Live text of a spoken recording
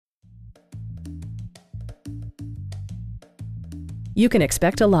You can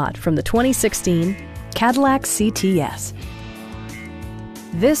expect a lot from the 2016 Cadillac CTS.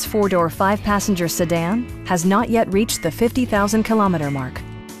 This four-door, five-passenger sedan has not yet reached the 50,000-kilometer mark.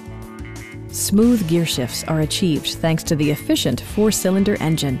 Smooth gear shifts are achieved thanks to the efficient four-cylinder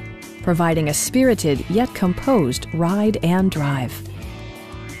engine, providing a spirited yet composed ride and drive.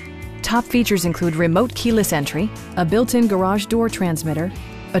 Top features include remote keyless entry, a built-in garage door transmitter,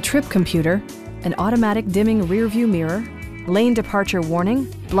 a trip computer, an automatic dimming rearview mirror, lane departure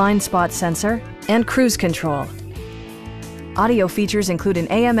warning, blind spot sensor, and cruise control. Audio features include an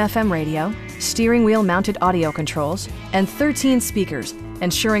AM/FM radio, steering wheel mounted audio controls, and 13 speakers,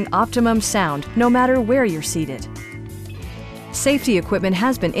 ensuring optimum sound no matter where you're seated. Safety equipment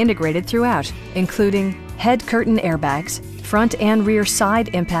has been integrated throughout, including head curtain airbags, front and rear side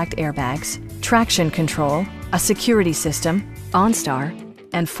impact airbags, traction control, a security system, OnStar,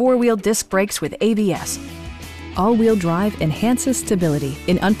 and four-wheel disc brakes with ABS. All-wheel drive enhances stability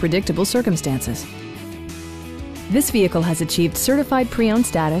in unpredictable circumstances. This vehicle has achieved certified pre-owned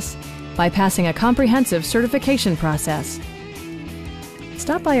status by passing a comprehensive certification process.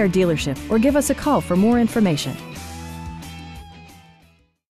 Stop by our dealership or give us a call for more information.